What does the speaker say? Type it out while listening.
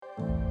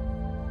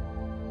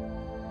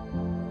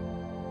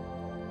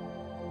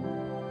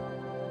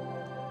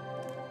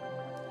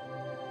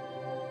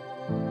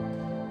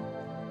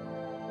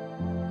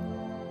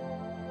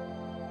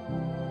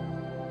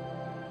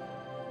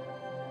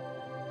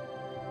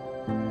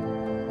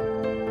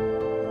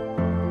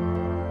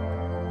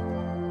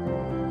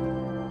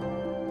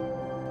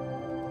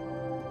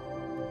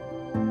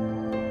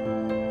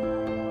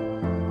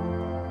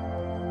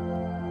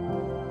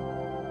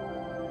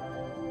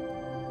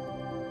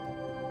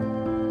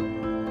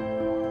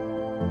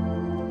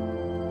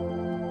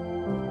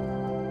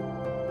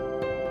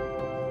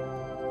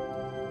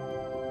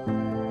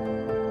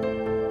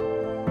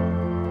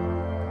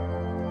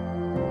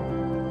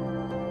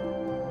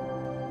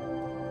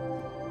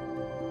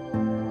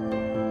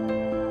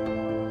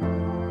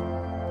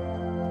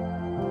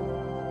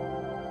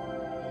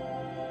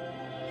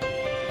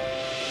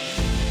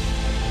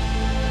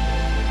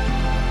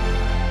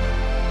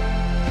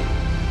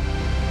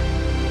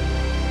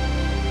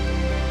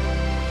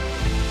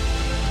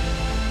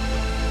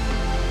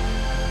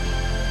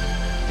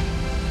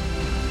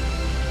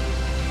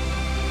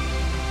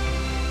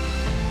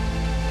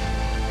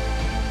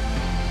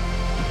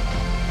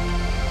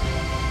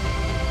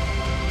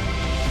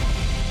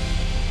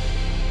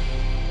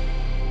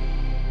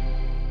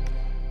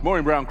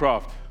Morning,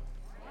 Browncroft.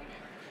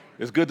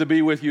 It's good to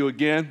be with you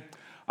again.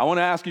 I want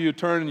to ask you to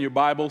turn in your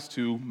Bibles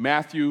to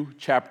Matthew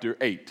chapter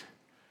 8.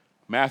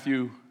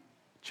 Matthew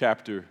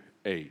chapter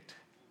 8.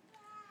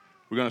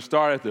 We're going to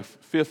start at the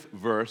 5th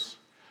verse,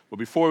 but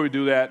before we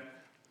do that,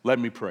 let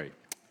me pray.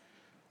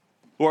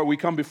 Lord, we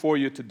come before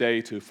you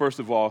today to, first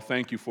of all,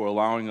 thank you for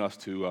allowing us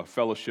to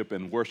fellowship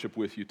and worship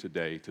with you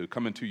today, to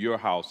come into your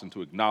house and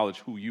to acknowledge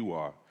who you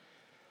are.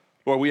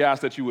 Lord, we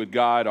ask that you would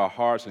guide our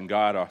hearts and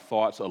guide our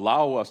thoughts.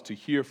 Allow us to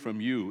hear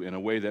from you in a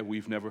way that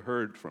we've never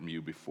heard from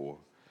you before.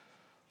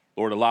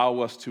 Lord, allow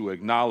us to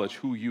acknowledge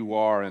who you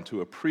are and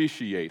to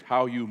appreciate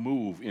how you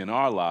move in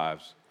our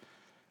lives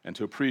and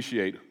to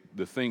appreciate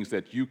the things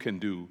that you can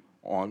do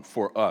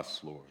for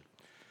us, Lord.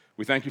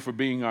 We thank you for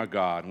being our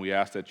God, and we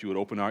ask that you would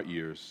open our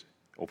ears,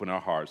 open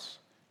our hearts.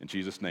 In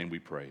Jesus' name we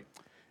pray.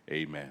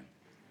 Amen.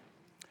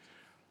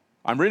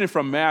 I'm reading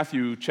from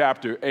Matthew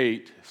chapter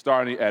 8,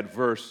 starting at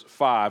verse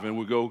 5, and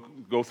we'll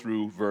go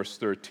through verse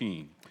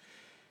 13.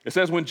 It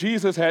says, when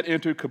Jesus had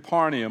entered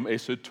Capernaum, a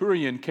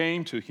centurion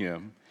came to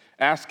him,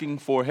 asking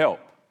for help.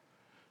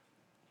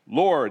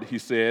 Lord, he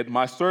said,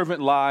 my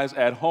servant lies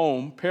at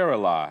home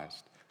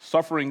paralyzed,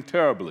 suffering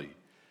terribly.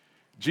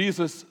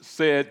 Jesus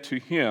said to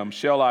him,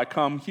 shall I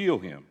come heal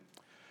him?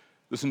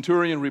 The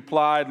centurion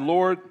replied,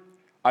 Lord,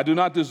 I do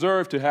not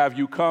deserve to have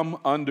you come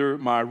under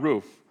my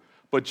roof,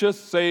 but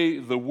just say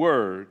the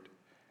word,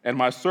 and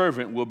my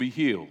servant will be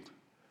healed.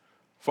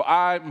 For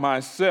I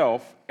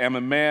myself am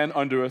a man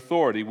under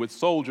authority with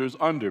soldiers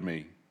under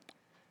me.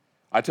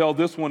 I tell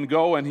this one,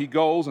 go, and he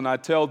goes, and I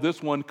tell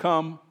this one,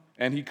 come,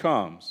 and he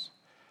comes.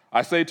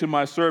 I say to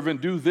my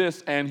servant, do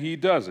this, and he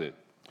does it.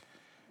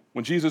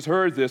 When Jesus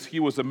heard this, he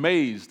was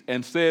amazed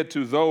and said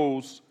to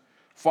those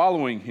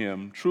following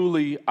him,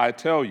 truly I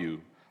tell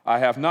you, I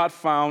have not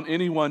found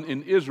anyone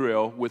in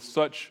Israel with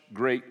such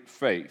great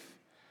faith.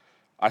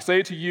 I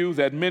say to you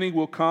that many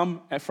will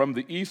come from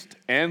the east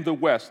and the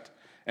west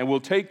and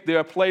will take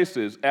their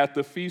places at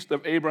the feast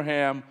of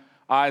Abraham,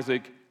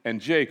 Isaac,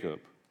 and Jacob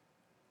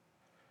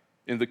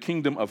in the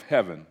kingdom of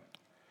heaven.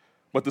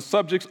 But the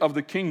subjects of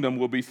the kingdom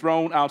will be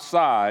thrown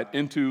outside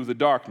into the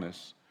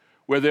darkness,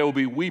 where there will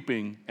be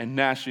weeping and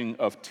gnashing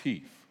of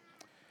teeth.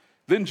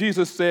 Then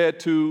Jesus said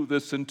to the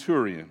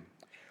centurion,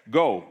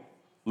 go,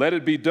 let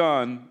it be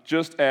done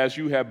just as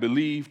you have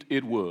believed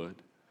it would.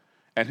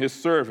 And his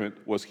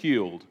servant was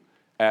healed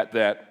at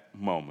that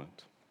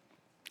moment.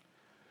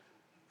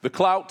 The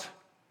clout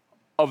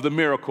of the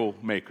miracle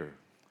maker.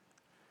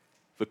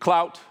 The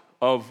clout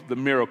of the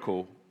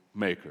miracle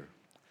maker.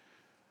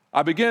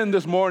 I begin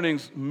this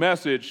morning's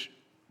message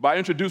by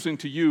introducing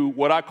to you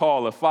what I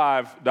call a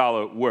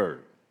 $5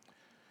 word.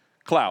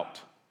 Clout.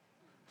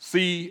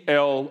 C-L-O-U-T.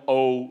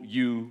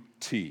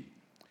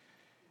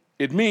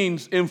 It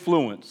means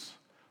influence,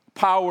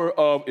 power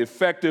of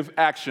effective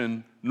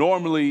action,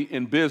 normally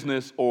in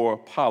business or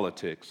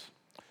politics.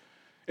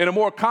 In a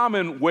more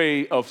common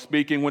way of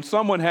speaking, when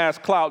someone has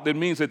clout, that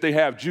means that they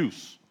have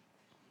juice.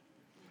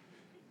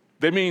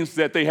 That means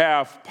that they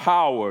have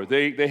power,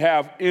 they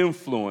have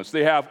influence,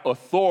 they have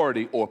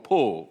authority or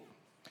pull.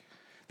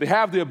 They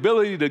have the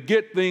ability to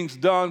get things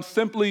done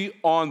simply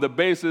on the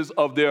basis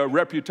of their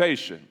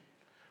reputation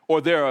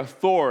or their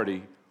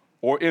authority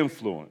or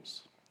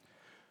influence.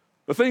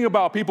 The thing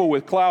about people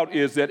with clout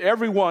is that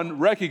everyone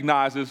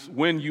recognizes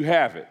when you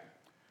have it.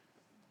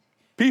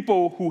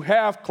 People who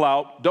have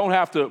clout don't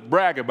have to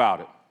brag about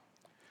it.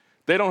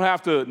 They don't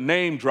have to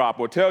name drop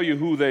or tell you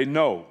who they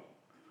know.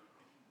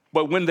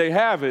 But when they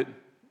have it,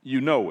 you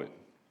know it.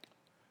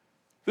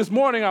 This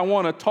morning, I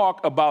want to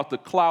talk about the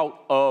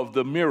clout of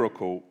the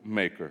miracle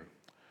maker.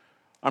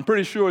 I'm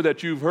pretty sure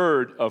that you've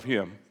heard of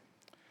him.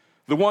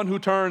 The one who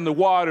turned the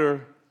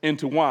water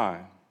into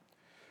wine.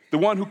 The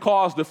one who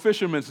caused the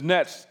fishermen's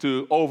nets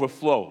to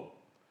overflow.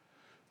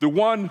 The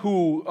one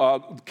who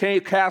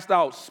cast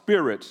out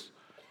spirits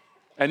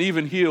and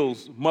even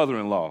heals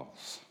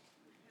mother-in-laws.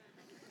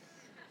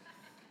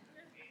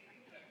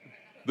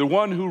 The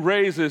one who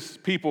raises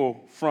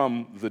people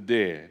from the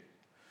dead.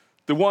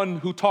 The one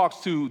who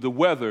talks to the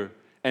weather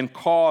and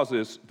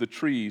causes the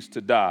trees to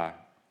die.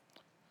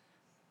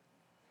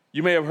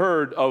 You may have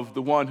heard of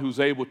the one who's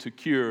able to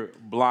cure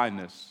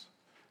blindness,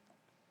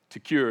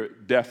 to cure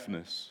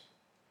deafness.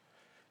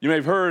 You may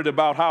have heard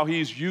about how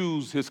he's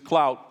used his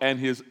clout and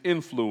his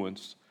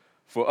influence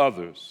for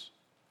others.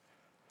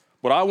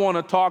 But I want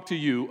to talk to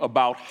you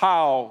about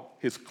how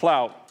his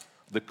clout,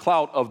 the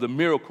clout of the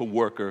miracle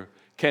worker,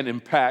 can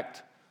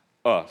impact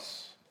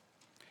us.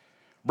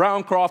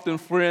 Browncroft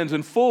and friends,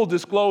 in full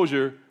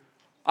disclosure,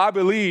 I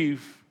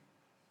believe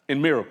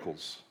in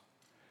miracles.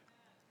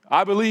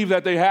 I believe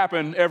that they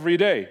happen every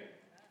day.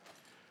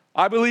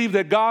 I believe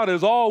that God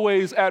is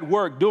always at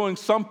work doing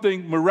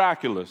something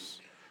miraculous,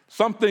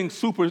 something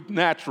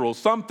supernatural,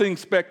 something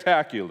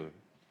spectacular.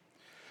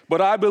 But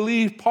I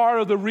believe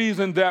part of the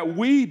reason that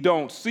we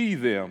don't see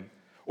them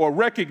or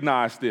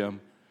recognize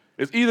them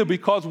is either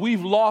because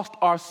we've lost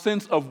our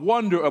sense of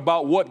wonder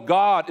about what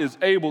God is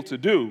able to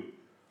do,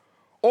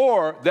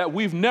 or that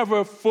we've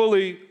never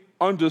fully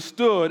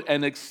understood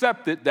and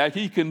accepted that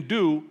he can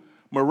do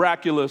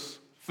miraculous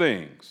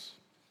things.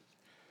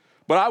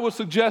 But I would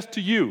suggest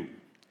to you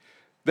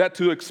that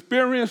to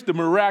experience the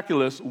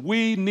miraculous,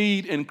 we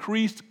need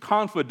increased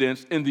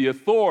confidence in the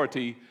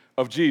authority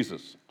of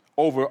Jesus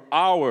over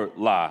our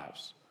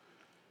lives.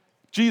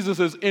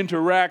 Jesus'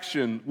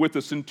 interaction with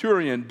the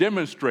centurion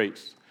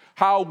demonstrates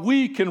how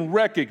we can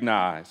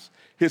recognize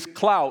his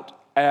clout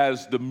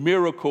as the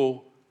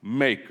miracle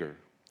maker.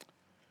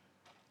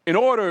 In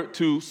order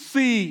to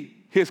see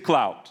his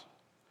clout,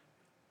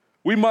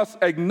 we must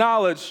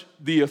acknowledge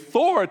the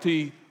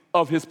authority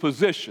of his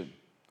position,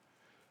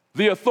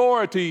 the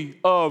authority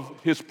of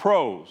his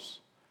prose,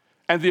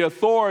 and the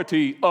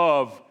authority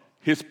of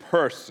his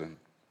person.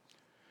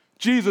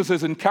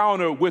 Jesus'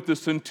 encounter with the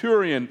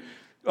centurion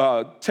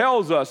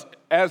tells us,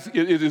 as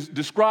it is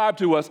described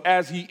to us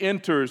as he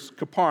enters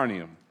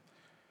Capernaum.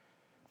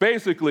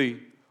 Basically,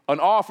 an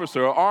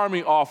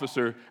army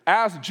officer,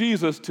 asked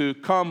Jesus to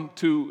come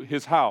to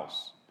his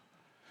house.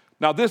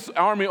 Now, this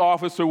army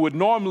officer would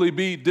normally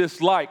be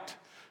disliked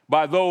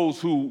by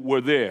those who were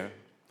there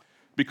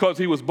because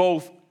he was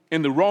both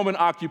in the Roman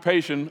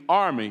occupation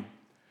army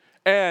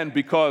and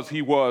because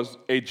he was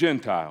a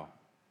Gentile.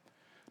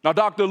 Now,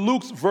 Dr.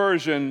 Luke's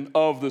version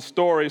of the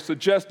story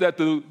suggests that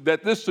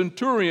this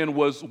centurion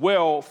was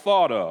well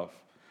thought of,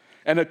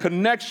 and a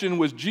connection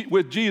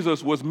with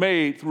Jesus was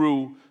made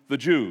through the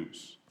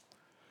Jews.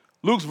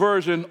 Luke's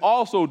version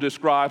also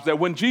describes that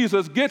when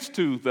Jesus gets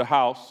to the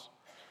house,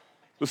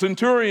 the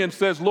centurion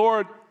says,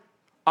 "Lord,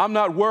 I'm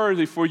not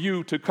worthy for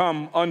you to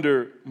come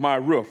under my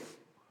roof,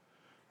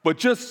 but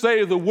just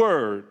say the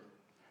word,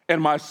 and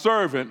my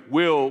servant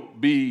will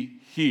be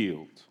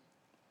healed."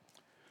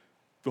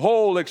 The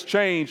whole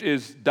exchange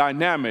is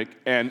dynamic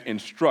and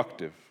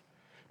instructive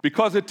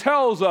because it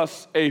tells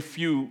us a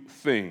few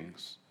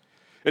things.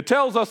 It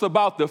tells us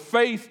about the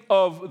faith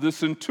of the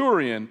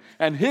centurion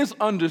and his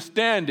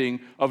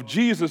understanding of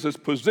Jesus'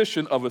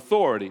 position of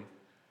authority.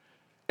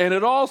 And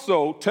it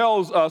also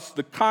tells us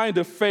the kind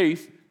of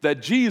faith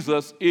that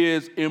Jesus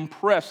is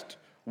impressed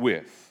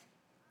with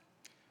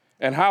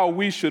and how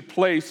we should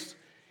place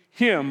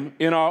him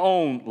in our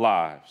own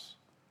lives.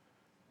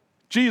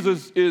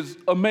 Jesus is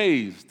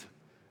amazed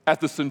at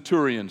the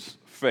centurion's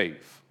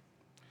faith.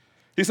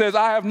 He says,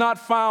 "I have not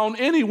found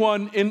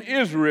anyone in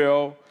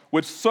Israel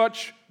with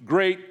such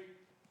great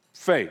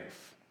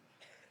faith."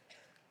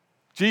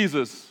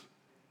 Jesus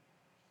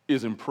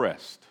is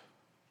impressed.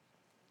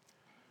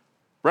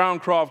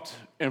 Browncroft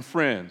and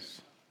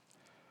friends,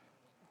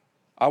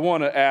 I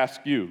want to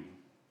ask you,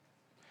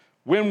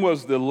 when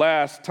was the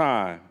last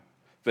time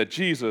that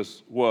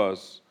Jesus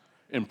was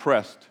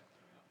impressed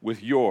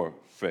with your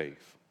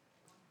faith?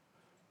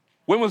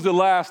 When was the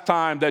last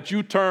time that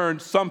you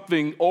turned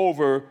something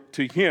over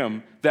to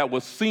him that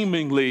was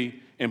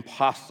seemingly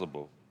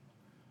impossible?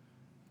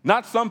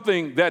 Not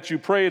something that you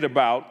prayed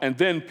about and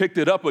then picked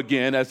it up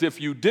again as if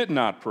you did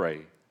not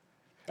pray,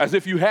 as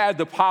if you had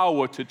the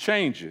power to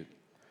change it,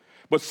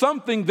 but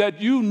something that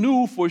you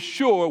knew for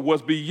sure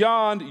was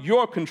beyond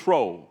your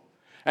control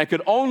and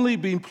could only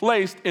be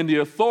placed in the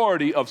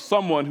authority of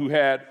someone who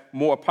had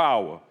more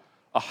power,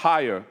 a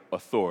higher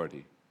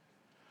authority.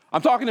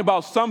 I'm talking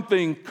about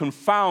something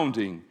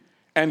confounding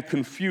and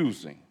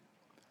confusing,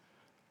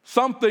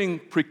 something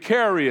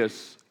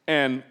precarious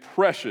and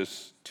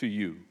precious to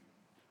you,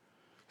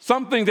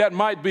 something that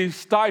might be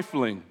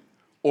stifling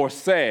or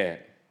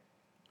sad.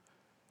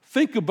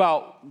 Think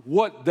about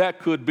what that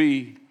could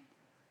be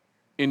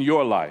in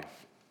your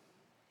life.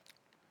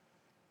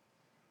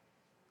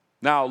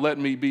 Now, let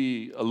me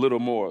be a little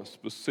more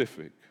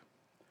specific.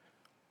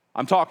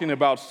 I'm talking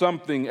about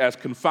something as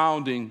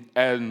confounding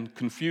and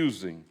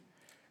confusing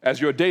as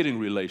your dating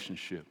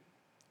relationship,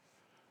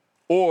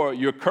 or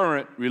your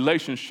current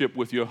relationship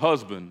with your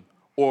husband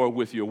or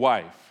with your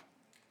wife,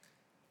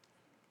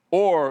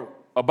 or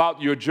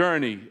about your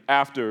journey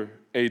after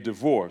a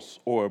divorce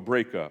or a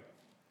breakup.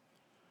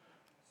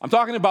 I'm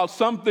talking about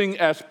something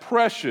as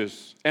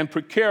precious and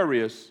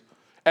precarious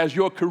as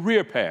your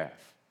career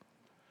path,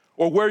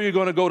 or where you're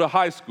going to go to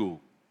high school,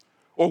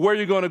 or where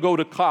you're going to go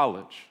to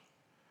college,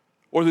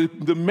 or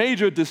the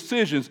major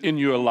decisions in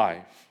your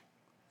life.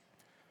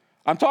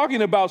 I'm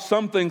talking about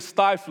something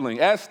stifling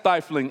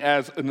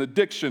as an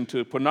addiction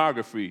to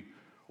pornography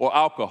or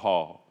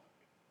alcohol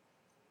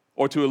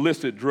or to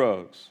illicit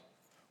drugs,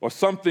 or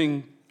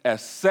something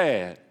as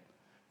sad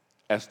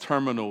as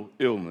terminal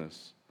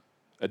illness,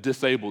 a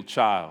disabled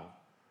child,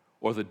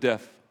 or the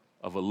death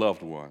of a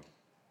loved one.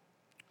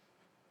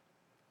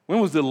 When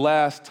was the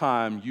last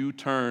time you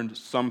turned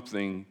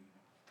something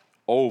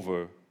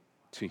over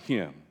to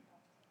him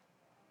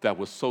that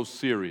was so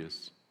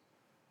serious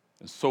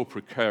and so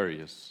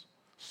precarious,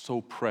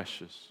 so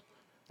precious,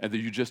 and that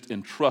you just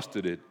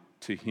entrusted it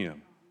to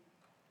him?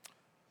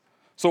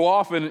 So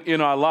often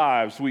in our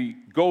lives, we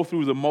go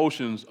through the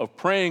motions of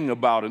praying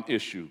about an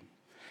issue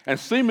and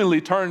seemingly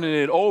turning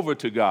it over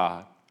to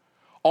God,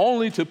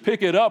 only to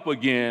pick it up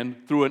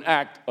again through an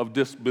act of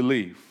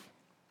disbelief.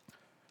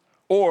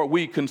 or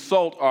we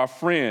consult our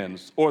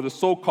friends or the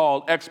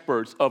so-called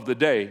experts of the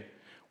day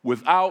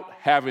without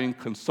having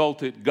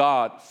consulted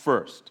God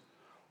first,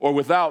 or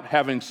without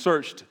having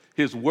searched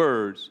his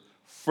words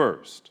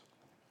first.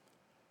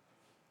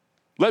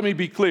 Let me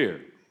be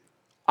clear.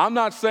 I'm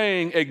not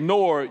saying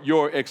ignore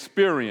your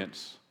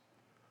experience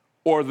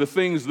or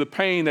the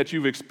pain that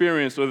you've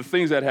experienced or the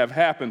things that have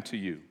happened to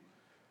you.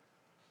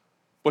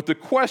 But the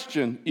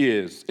question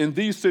is, in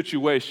these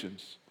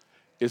situations,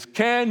 is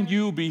can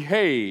you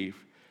behave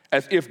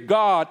as if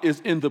God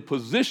is in the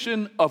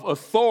position of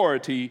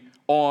authority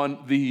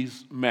on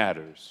these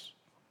matters?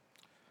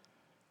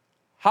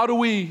 How do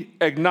we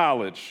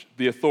acknowledge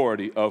the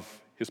authority of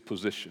his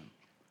position?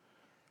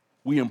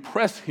 We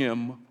impress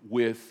him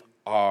with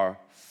our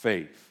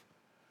faith.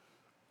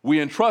 We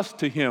entrust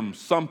to him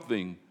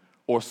something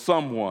or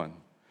someone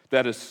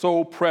that is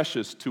so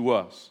precious to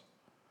us.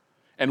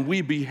 And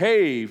we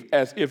behave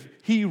as if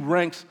he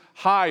ranks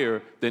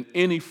higher than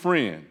any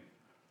friend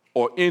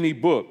or any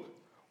book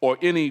or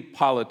any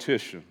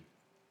politician.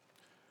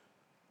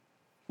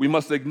 We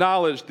must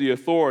acknowledge the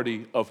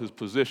authority of his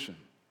position.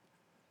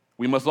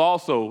 We must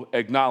also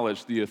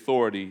acknowledge the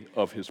authority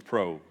of his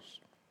prose.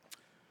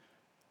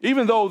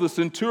 Even though the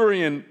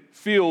centurion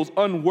feels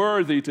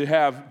unworthy to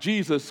have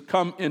Jesus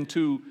come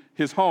into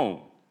his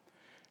home,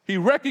 he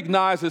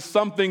recognizes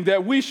something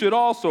that we should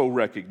also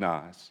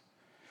recognize.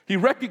 He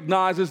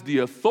recognizes the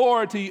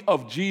authority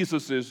of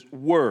Jesus'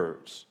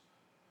 words.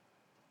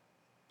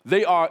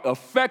 They are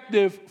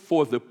effective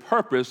for the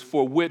purpose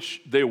for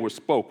which they were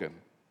spoken.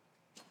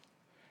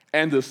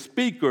 And the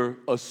speaker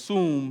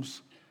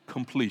assumes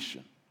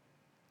completion.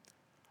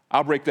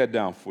 I'll break that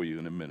down for you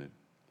in a minute.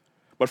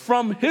 But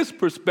from his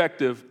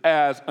perspective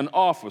as an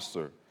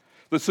officer,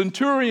 the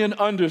centurion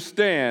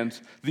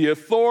understands the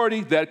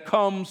authority that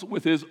comes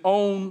with his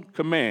own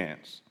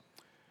commands.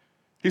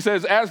 He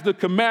says, as the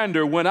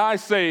commander, when I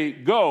say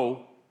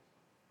go,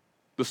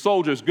 the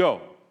soldiers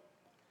go.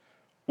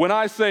 When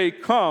I say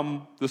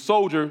come, the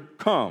soldier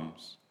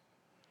comes.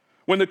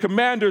 When the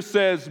commander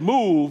says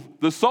move,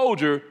 the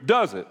soldier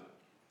does it.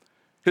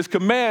 His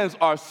commands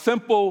are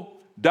simple,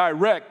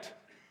 direct,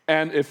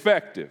 and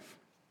effective.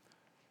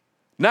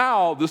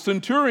 Now, the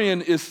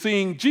centurion is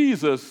seeing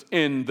Jesus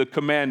in the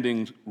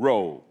commanding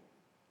role.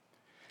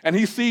 And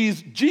he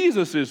sees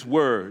Jesus'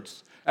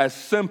 words as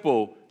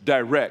simple,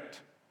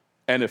 direct,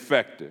 and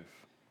effective.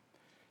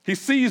 He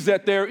sees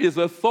that there is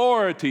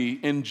authority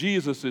in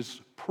Jesus'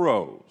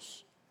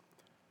 prose.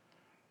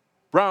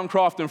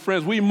 Browncroft and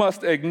friends, we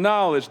must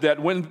acknowledge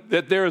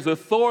that there is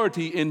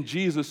authority in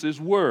Jesus'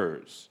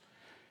 words.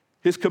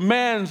 His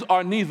commands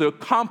are neither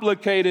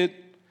complicated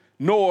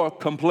nor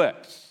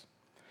complex,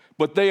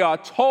 but they are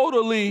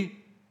totally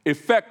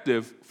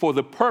effective for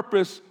the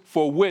purpose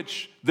for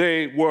which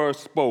they were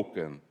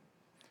spoken,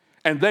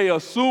 and they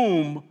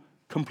assume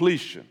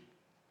completion.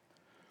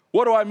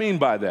 What do I mean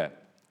by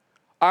that?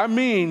 I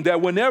mean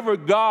that whenever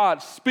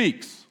God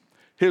speaks,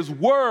 his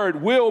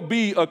word will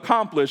be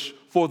accomplished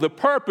for the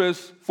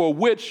purpose for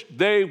which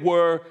they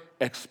were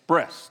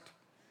expressed.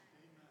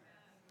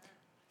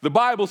 The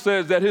Bible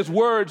says that his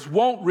words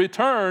won't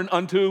return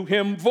unto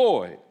him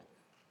void.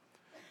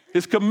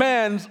 His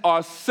commands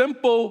are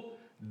simple,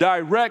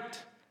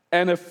 direct,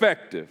 and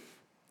effective.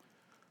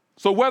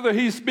 So whether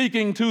he's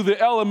speaking to the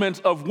elements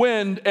of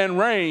wind and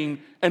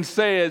rain and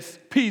says,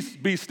 peace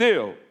be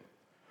still,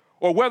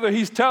 or whether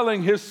he's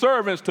telling his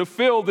servants to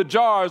fill the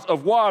jars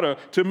of water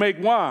to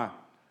make wine,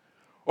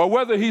 or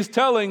whether he's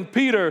telling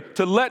Peter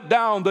to let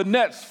down the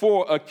nets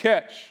for a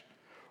catch,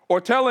 or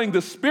telling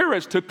the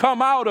spirits to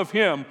come out of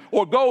him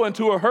or go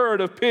into a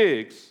herd of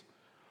pigs,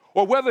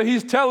 or whether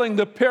he's telling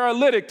the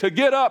paralytic to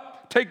get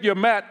up, take your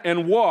mat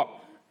and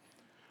walk,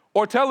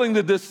 or telling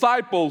the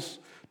disciples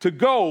to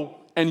go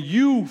and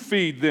you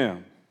feed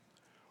them,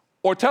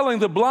 or telling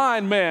the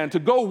blind man to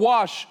go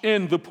wash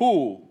in the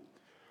pool,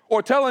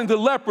 or telling the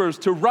lepers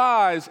to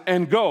rise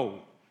and go,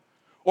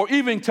 or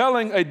even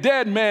telling a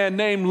dead man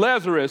named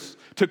Lazarus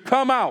to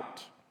come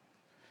out.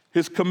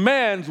 His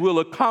commands will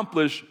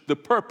accomplish the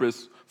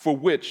purpose for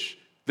which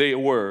they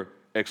were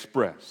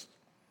expressed.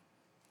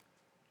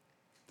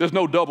 There's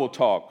no double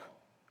talk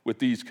with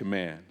these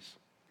commands.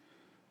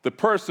 The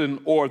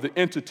person or the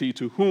entity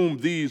to whom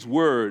these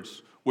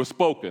words were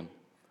spoken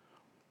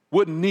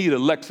wouldn't need a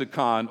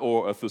lexicon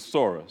or a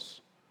thesaurus.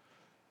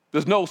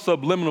 There's no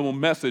subliminal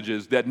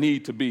messages that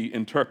need to be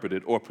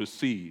interpreted or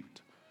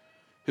perceived.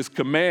 His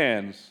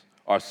commands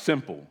are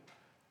simple,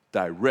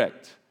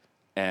 direct,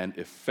 and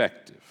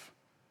effective,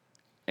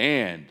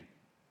 and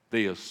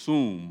they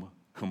assume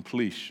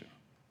completion.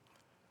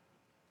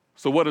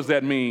 So what does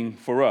that mean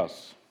for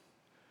us?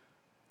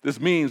 This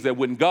means that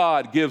when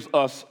God gives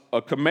us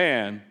a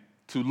command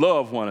to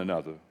love one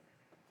another,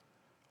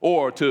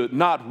 or to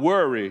not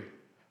worry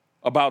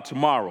about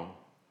tomorrow,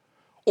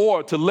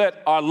 or to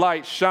let our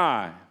light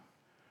shine,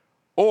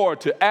 or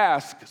to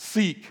ask,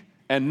 seek,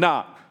 and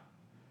knock,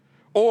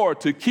 or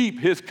to keep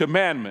his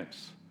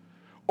commandments,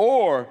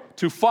 or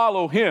to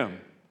follow him,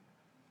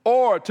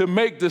 or to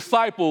make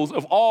disciples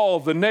of all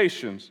the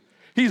nations,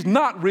 He's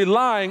not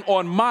relying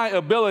on my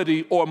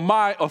ability or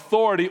my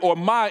authority or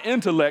my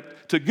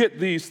intellect to get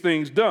these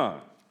things done.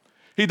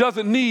 He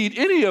doesn't need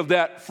any of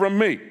that from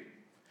me.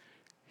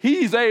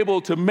 He's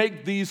able to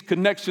make these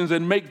connections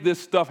and make this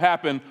stuff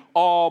happen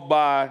all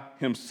by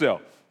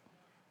himself.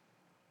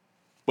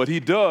 But he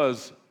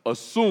does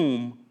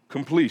assume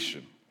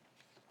completion.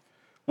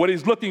 What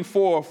he's looking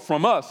for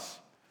from us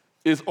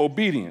is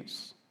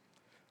obedience.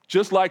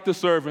 Just like the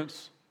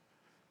servants,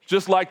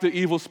 just like the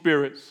evil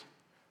spirits,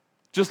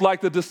 just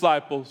like the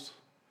disciples,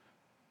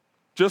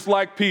 just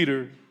like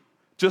Peter,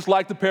 just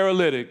like the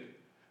paralytic,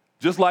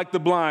 just like the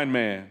blind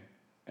man,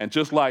 and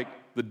just like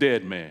the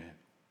dead man.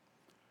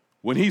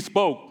 When he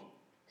spoke,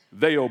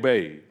 they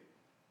obeyed.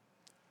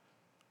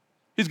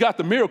 He's got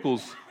the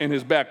miracles in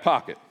his back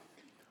pocket.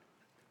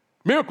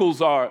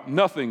 Miracles are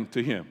nothing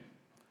to him.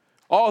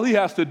 All he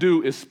has to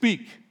do is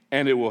speak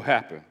and it will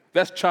happen.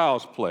 That's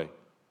child's play.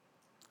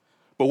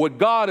 But what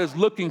God is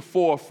looking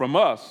for from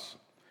us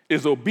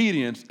is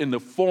obedience in the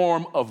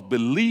form of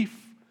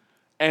belief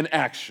and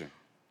action.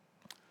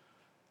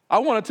 I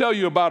want to tell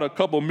you about a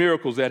couple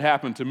miracles that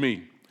happened to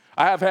me.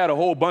 I have had a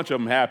whole bunch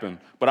of them happen,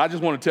 but I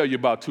just want to tell you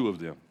about two of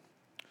them.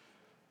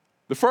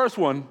 The first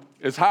one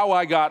is how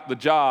I got the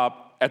job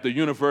at the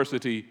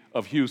University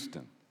of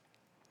Houston.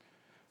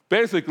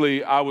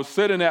 Basically, I was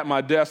sitting at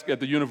my desk at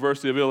the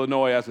University of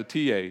Illinois as a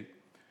TA,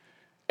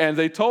 and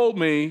they told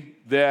me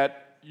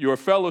that your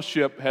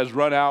fellowship has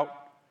run out,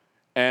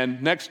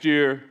 and next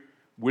year,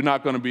 we're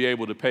not going to be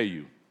able to pay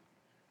you.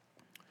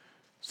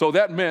 So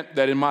that meant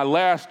that in my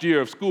last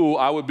year of school,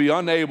 I would be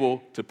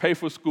unable to pay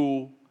for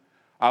school.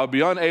 I would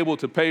be unable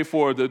to pay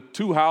for the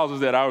 2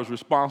 houses that I was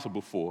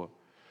responsible for.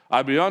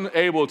 I'd be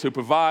unable to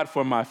provide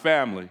for my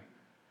family,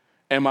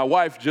 and my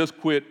wife just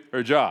quit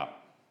her job.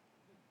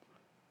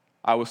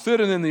 I was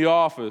sitting in the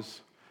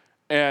office,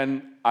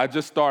 and I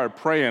just started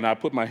praying. I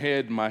put my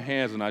head in my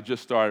hands, and I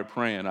just started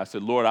praying. I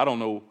said, Lord, I don't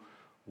know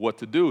what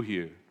to do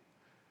here.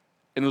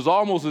 And it was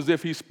almost as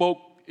if he spoke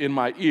in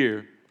my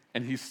ear,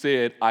 and he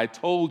said, I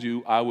told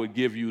you I would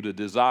give you the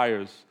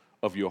desires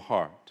of your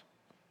heart.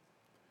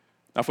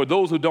 Now, for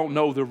those who don't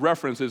know, the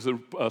reference is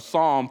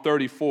Psalm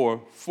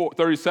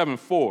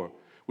 37:4,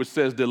 which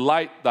says,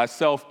 delight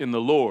thyself in the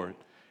Lord,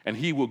 and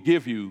he will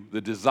give you the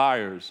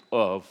desires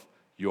of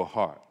your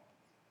heart.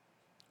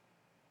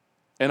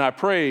 And I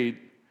prayed,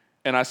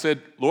 and I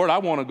said, Lord, I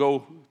want to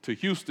go to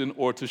Houston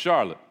or to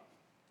Charlotte.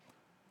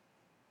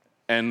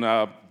 And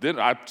then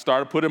I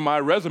started putting my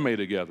resume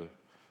together.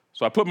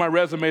 So I put my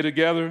resume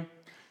together,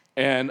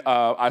 and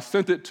I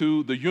sent it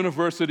to the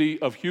University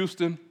of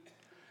Houston.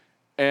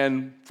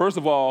 And first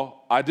of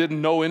all, I didn't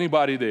know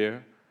anybody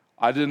there.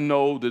 I didn't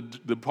know the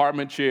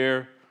department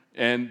chair,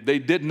 and they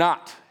did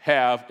not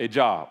have a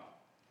job.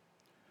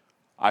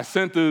 I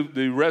sent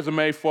the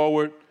resume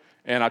forward,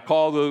 and I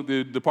called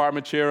the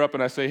department chair up,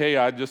 and I say, hey,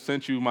 I just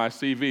sent you my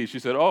CV. She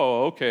said,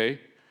 oh, okay.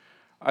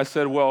 I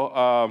said,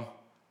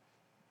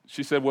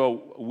 she said,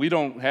 well, we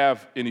don't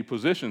have any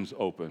positions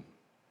open.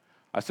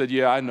 I said,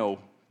 yeah, I know,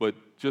 but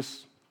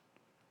just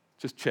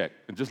check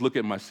and just look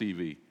at my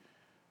CV.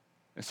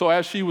 And so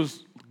as she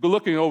was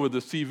looking over the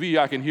CV,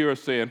 I can hear her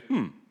saying,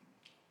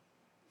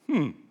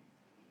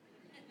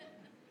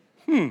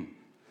 And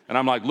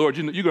I'm like, Lord,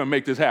 you're going to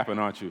make this happen,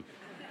 aren't you?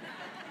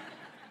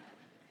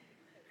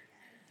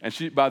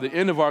 And by the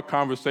end of our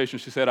conversation,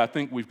 she said, I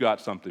think we've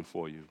got something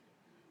for you.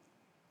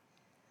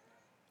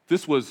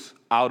 This was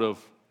out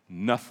of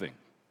nothing.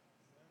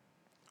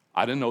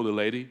 I didn't know the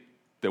lady.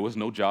 There was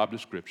no job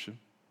description.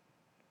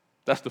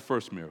 That's the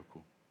first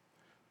miracle.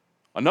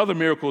 Another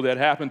miracle that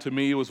happened to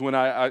me was when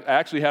I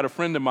actually had a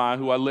friend of mine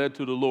who I led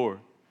to the Lord.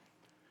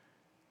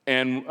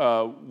 And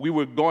we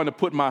were going to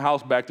put my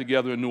house back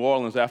together in New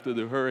Orleans after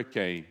the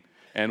hurricane.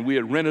 And we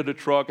had rented a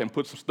truck and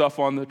put some stuff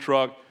on the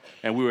truck,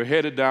 and we were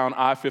headed down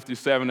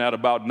I-57 at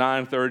about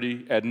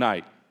 9:30 at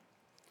night.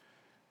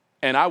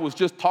 And I was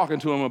just talking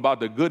to him about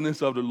the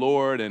goodness of the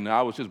Lord, and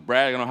I was just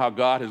bragging on how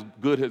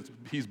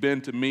He's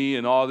been to me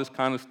and all this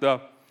kind of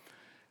stuff.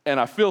 And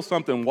I feel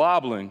something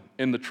wobbling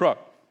in the truck.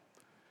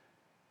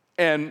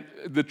 And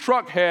the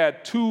truck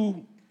had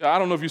I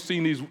don't know if you've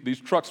seen these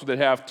trucks that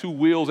have 2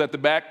 wheels at the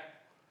back,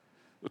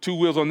 2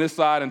 wheels on this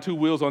side and 2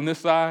 wheels on this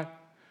side.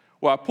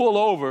 Well, I pull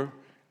over,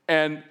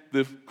 and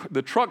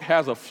the truck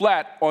has a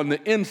flat on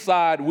the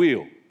inside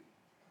wheel.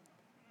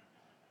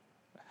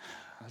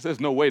 I said, there's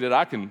no way that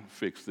I can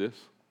fix this.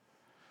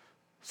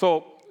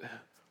 So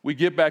we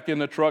get back in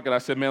the truck, and I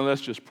said, man, let's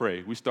just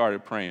pray. We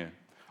started praying.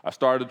 I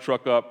started the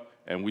truck up,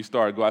 and we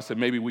started going. I said,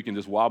 maybe we can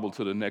just wobble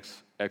to the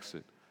next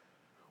exit.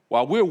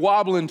 While we're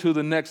wobbling to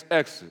the next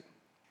exit,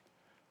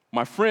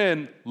 my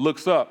friend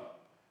looks up,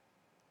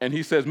 and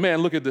he says, man,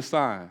 look at the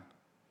sign.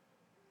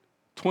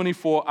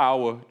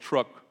 24-hour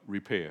truck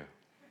repair.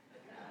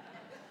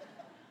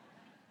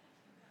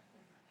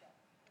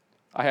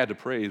 I had to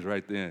praise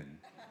right then,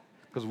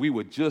 because we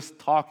were just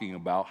talking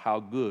about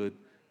how good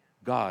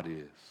God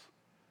is.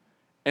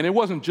 And it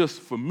wasn't just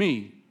for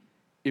me,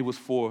 it was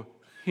for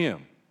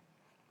him.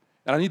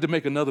 And I need to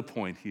make another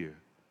point here.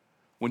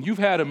 When you've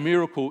had a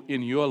miracle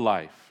in your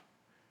life,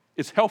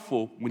 it's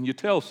helpful when you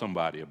tell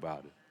somebody about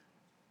it.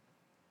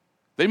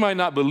 They might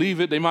not believe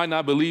it. They might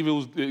not believe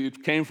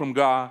it came from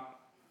God.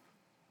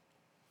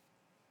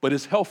 But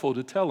it's helpful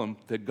to tell them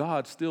that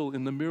God's still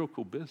in the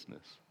miracle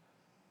business.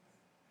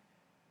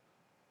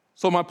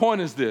 So my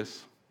point is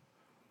this: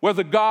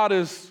 whether God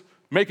is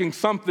making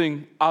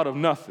something out of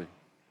nothing,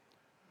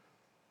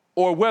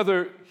 or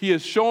whether he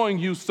is showing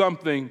you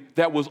something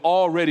that was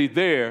already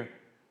there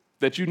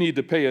that you need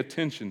to pay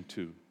attention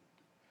to,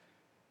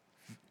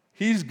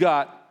 he's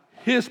got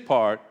his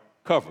part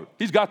covered.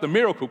 He's got the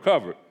miracle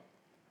covered.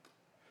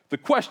 The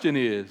question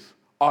is,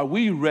 are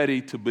we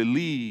ready to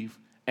believe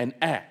and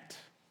act?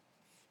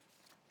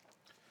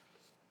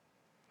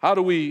 How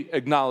do we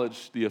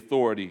acknowledge the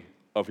authority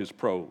of his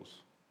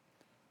prose?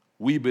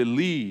 We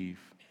believe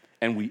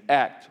and we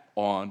act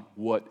on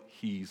what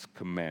he's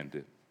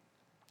commanded.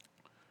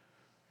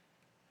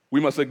 We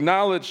must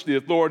acknowledge the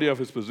authority of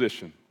his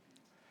position,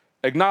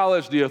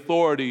 acknowledge the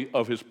authority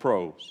of his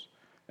prose,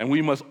 and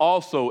we must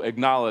also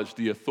acknowledge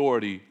the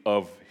authority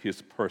of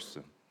his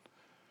person.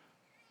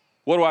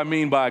 What do I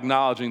mean by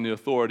acknowledging the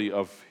authority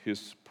of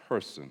his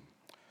person?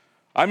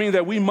 I mean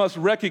that we must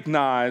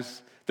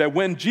recognize that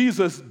when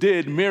Jesus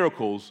did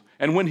miracles,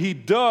 and when he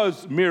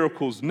does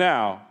miracles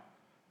now,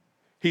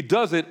 he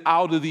does it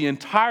out of the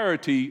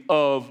entirety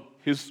of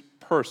his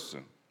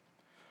person.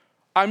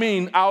 I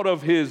mean, out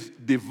of his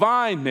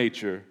divine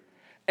nature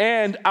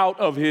and out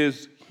of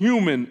his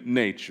human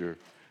nature.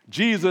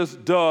 Jesus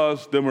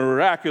does the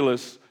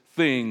miraculous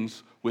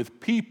things with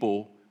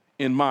people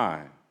in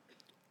mind.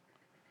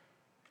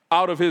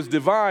 Out of his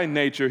divine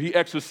nature, he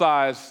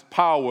exercised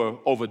power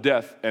over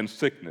death and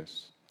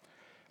sickness.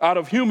 Out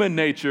of human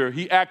nature,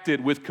 he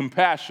acted with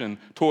compassion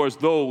towards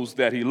those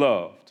that he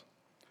loved.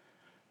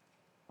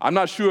 I'm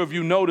not sure if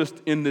you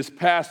noticed in this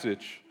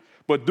passage,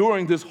 but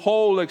during this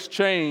whole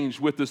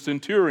exchange with the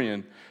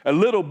centurion, a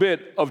little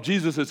bit of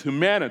Jesus'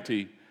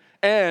 humanity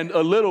and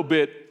a little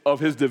bit of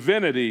his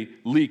divinity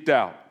leaked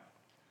out.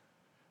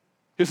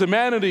 His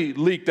humanity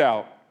leaked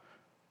out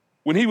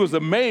when he was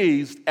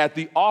amazed at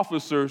the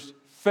officer's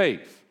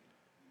faith.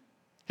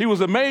 He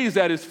was amazed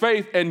at his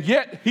faith, and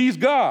yet he's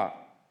God.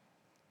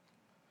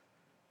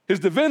 His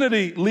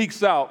divinity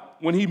leaks out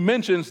when he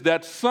mentions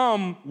that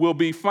some will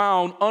be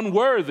found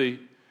unworthy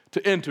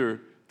to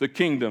enter the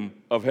kingdom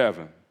of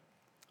heaven.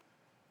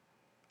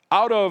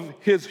 Out of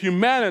his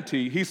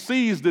humanity, he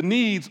sees the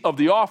needs of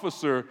the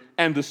officer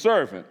and the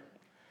servant.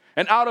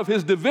 And out of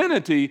his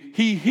divinity,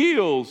 he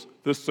heals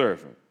the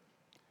servant.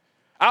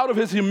 Out of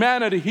his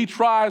humanity, he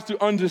tries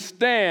to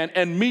understand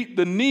and meet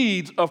the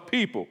needs of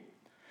people.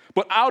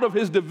 But out of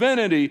his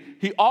divinity,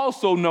 he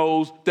also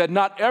knows that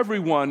not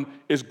everyone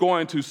is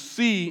going to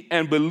see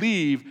and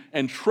believe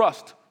and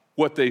trust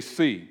what they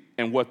see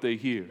and what they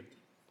hear.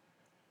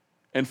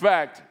 In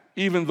fact,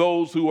 even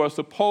those who are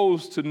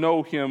supposed to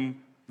know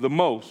him the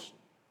most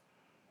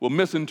will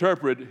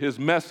misinterpret his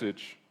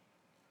message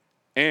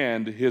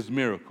and his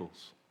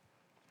miracles.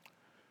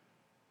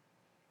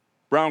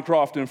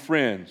 Browncroft and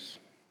friends,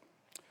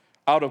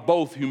 out of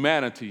both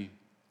humanity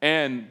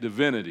and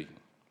divinity,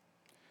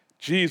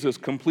 Jesus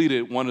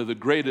completed one of the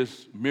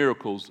greatest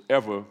miracles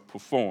ever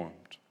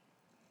performed.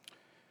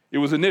 It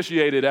was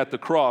initiated at the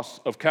cross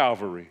of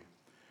Calvary,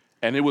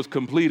 and it was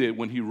completed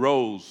when he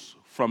rose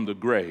from the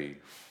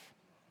grave.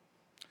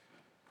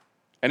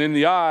 And in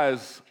the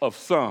eyes of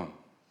some,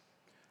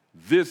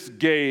 this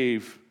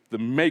gave the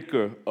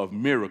maker of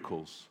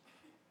miracles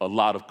a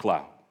lot of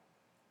clout.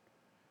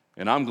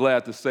 And I'm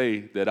glad to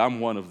say that I'm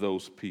one of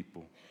those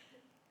people.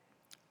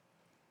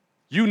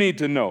 You need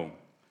to know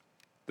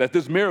that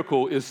this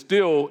miracle is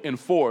still in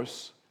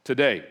force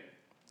today,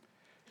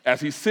 as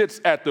he sits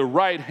at the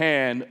right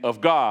hand of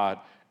God,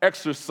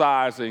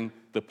 exercising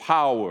the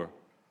power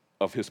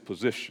of his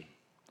position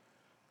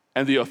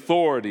and the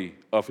authority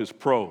of his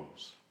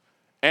prose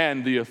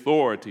and the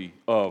authority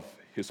of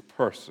his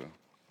person.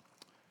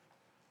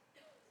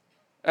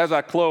 As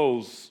I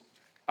close,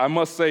 I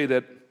must say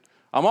that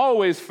I'm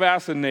always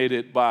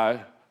fascinated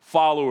by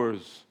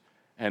followers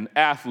and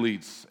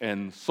athletes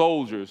and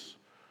soldiers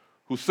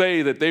who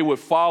say that they would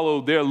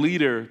follow their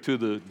leader to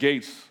the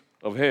gates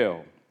of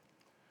hell.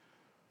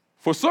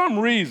 For some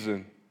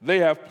reason, they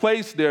have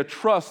placed their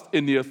trust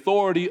in the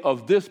authority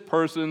of this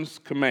person's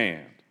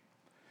command.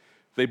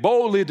 They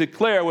boldly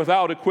declare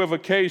without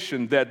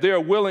equivocation that they're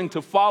willing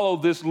to follow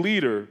this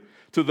leader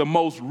to the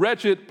most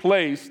wretched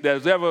place that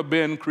has ever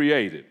been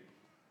created.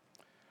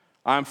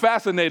 I'm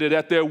fascinated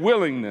at their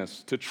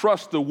willingness to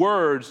trust the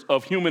words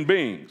of human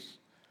beings,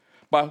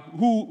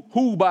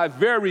 who by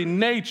very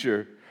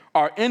nature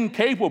are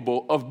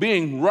incapable of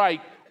being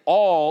right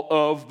all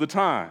of the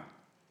time.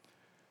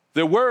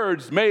 Their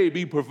words may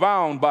be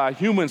profound by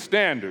human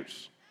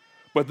standards,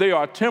 but they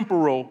are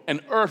temporal and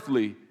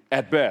earthly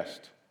at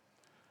best.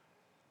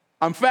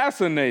 I'm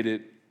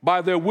fascinated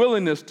by their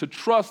willingness to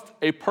trust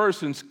a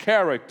person's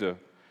character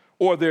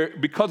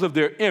because of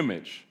their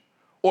image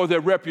or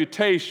their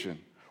reputation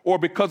or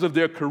because of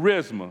their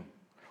charisma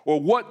or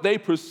what they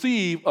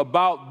perceive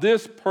about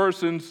this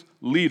person's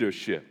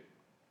leadership.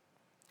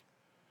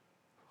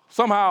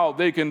 Somehow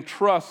they can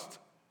trust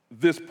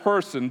this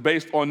person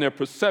based on their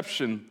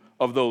perception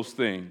of those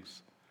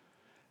things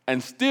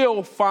and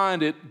still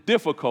find it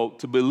difficult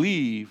to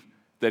believe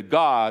that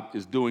God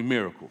is doing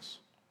miracles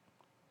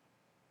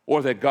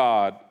or that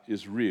God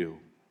is real.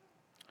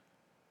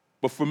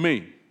 But for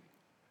me,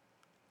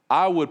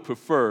 I would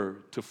prefer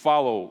to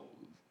follow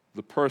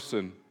the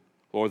person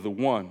or the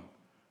one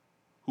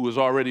who has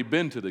already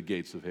been to the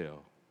gates of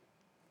hell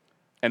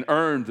and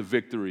earned the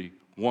victory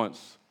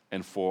once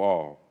and for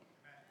all.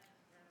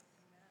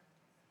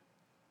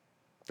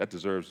 That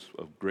deserves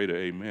a greater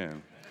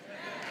amen.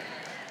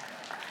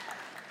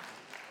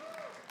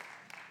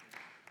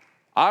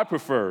 I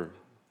prefer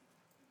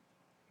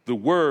the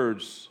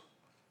words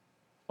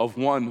of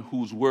one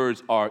whose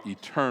words are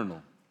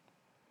eternal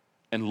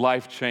and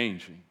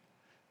life-changing.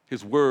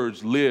 His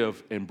words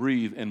live and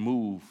breathe and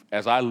move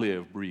as I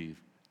live, breathe,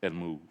 and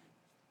move.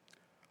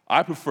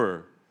 I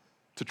prefer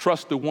to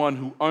trust the one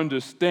who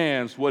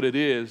understands what it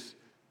is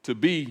to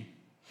be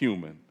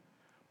human,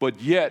 but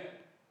yet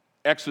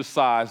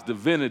exercise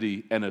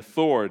divinity and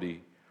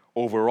authority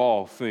over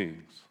all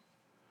things,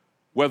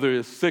 whether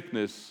it's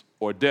sickness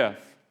or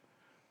death,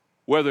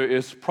 whether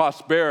it's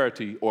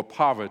prosperity or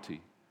poverty,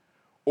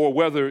 or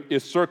whether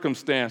it's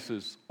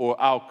circumstances or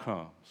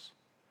outcomes.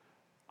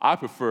 I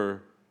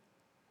prefer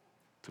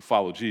to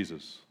follow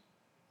Jesus.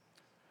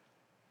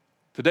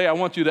 Today, I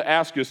want you to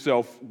ask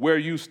yourself where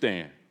you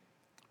stand.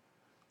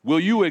 Will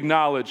you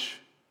acknowledge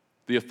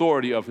the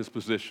authority of his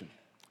position?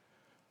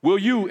 Will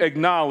you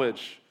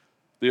acknowledge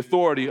the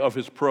authority of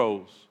his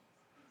prose?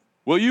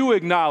 Will you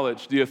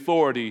acknowledge the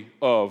authority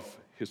of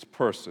his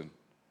person?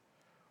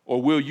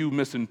 Or will you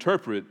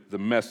misinterpret the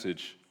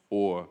message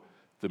or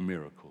the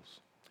miracles?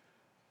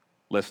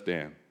 Let's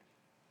stand.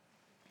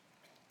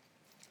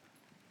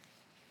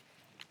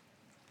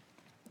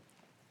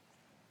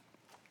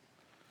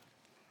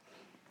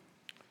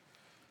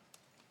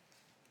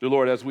 Dear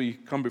Lord, as we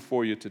come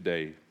before you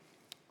today,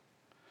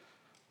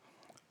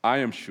 I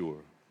am sure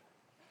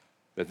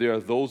that there are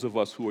those of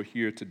us who are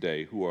here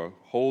today who are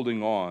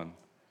holding on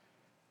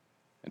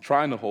and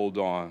trying to hold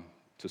on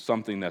to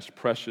something that's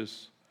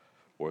precious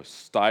or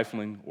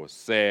stifling or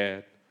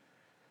sad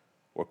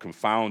or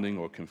confounding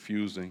or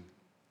confusing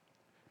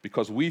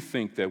because we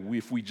think that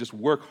if we just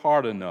work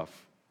hard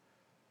enough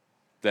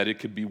that it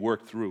could be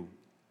worked through.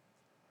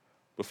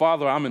 But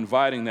Father, I'm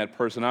inviting that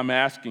person, I'm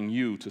asking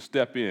you to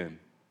step in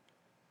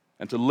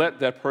and to let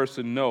that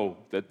person know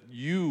that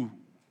you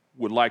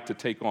would like to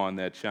take on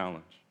that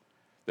challenge,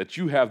 that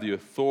you have the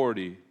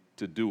authority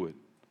to do it.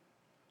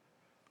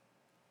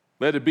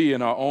 Let it be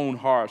in our own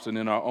hearts and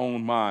in our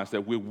own minds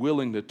that we're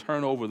willing to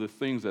turn over the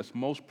things that's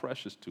most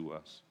precious to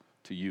us,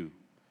 to you,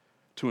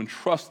 to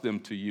entrust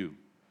them to you,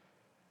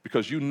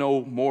 because you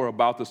know more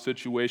about the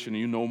situation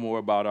and you know more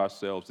about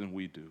ourselves than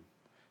we do,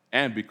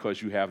 and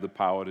because you have the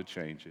power to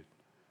change it.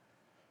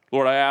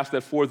 Lord, I ask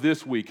that for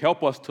this week,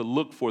 help us to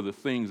look for the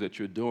things that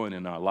you're doing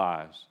in our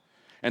lives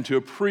and to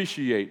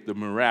appreciate the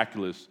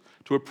miraculous,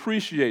 to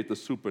appreciate the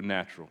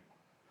supernatural.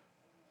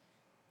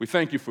 We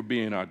thank you for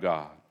being our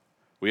God.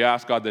 We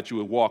ask, God, that you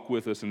would walk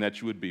with us and that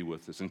you would be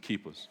with us and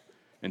keep us.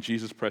 In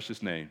Jesus'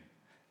 precious name,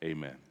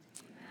 amen.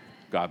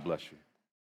 God bless you.